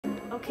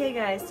Okay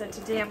guys, so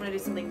today I'm going to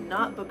do something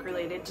not book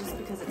related just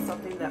because it's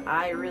something that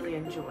I really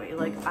enjoy.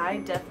 Like, I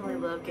definitely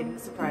love getting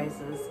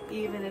surprises,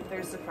 even if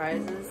they're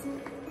surprises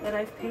that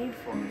I've paid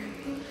for.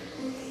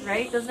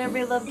 Right? Doesn't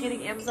everybody love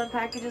getting Amazon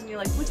packages and you're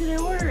like, what did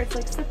I order? It's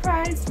like,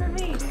 surprise for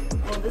me.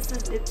 Well, this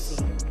is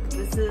ipsy.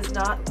 This is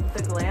not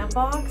the glam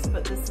box,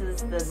 but this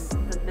is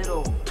the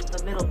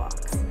middle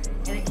box.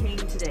 And it came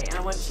today, and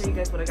I want to show you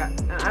guys what I got.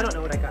 I don't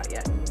know what I got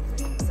yet.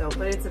 So,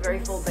 but it's a very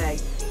full bag.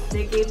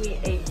 They gave me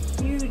a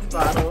huge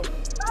bottle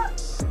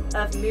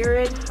of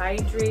Mirrored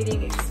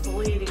Hydrating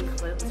Exfoliating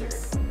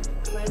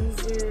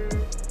Cleanser.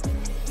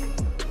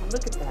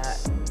 Look at that.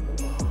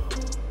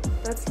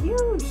 That's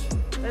huge.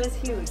 That is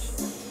huge.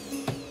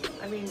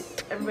 I mean,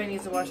 everybody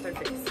needs to wash their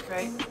face,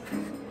 right?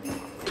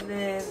 And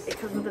then it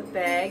comes with a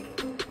bag.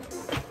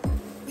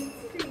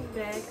 Green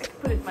bag. I can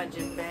put it in my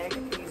gym bag. I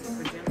can use it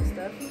for gym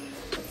stuff.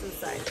 What's to the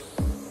side?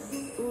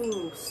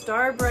 Ooh,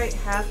 Star Bright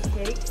Half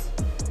Caked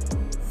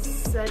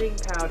setting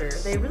powder.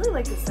 They really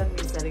like to send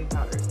me setting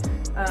powders.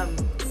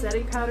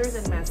 Setting powders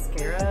and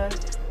mascara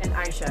and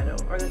eyeshadow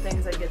are the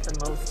things I get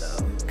the most of.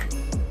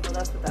 Well,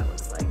 that's what that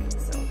looks like.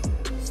 So,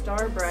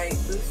 Star Bright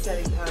Boost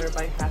Setting Powder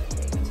by Half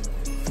Caked.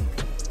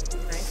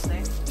 Nice,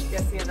 nice. You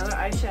guys see another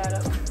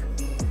eyeshadow.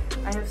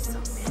 I have so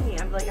many.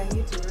 I'm like, I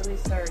need to really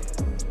start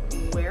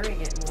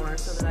wearing it more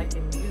so that I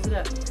can use it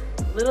up.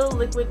 Little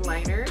liquid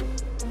liner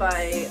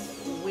by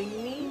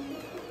Wing Me.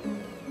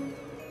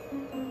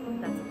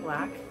 That's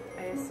black,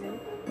 I assume.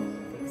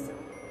 I think so.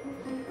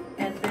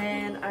 And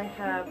then I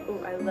have,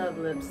 oh, I love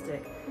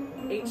lipstick.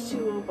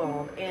 H2O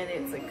Balm, and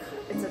it's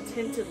a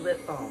tinted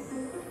lip balm.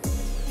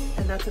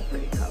 And that's a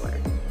pretty color.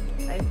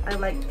 I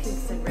like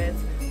pinks and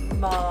reds,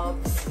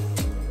 mauves,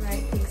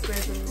 right? Pinks,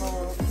 reds, and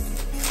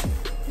mauves.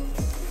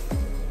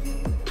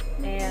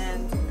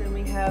 And then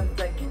we have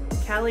the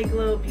Cali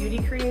Glow Beauty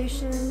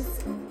Creations.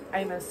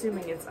 I'm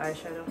assuming it's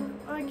eyeshadow.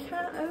 Oh, I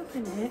can't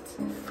open it.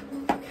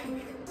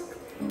 Okay.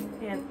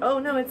 And, oh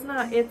no, it's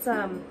not. It's,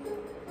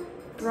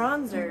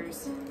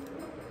 bronzers.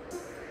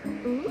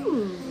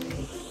 Ooh.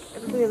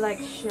 Everybody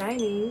likes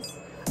shinies.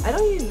 I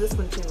don't use this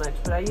one too much,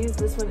 but I use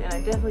this one, and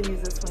I definitely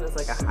use this one as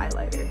like a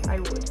highlighter. I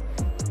would.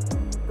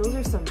 Those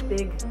are some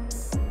big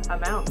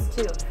amounts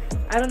too.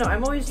 I don't know.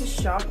 I'm always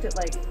just shocked at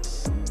like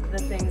the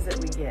things that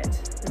we get.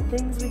 The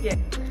things we get.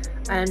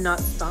 I am not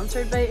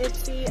sponsored by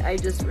Ipsy. I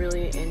just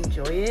really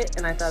enjoy it,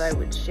 and I thought I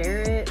would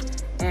share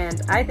it.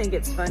 And I think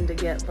it's fun to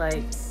get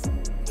like,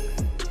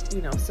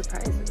 you know,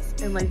 surprises.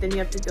 And like then you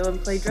have to go and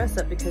play dress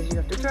up because you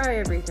have to try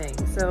everything.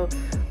 So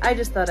I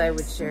just thought I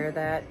would share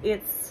that.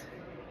 It's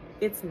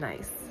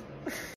nice.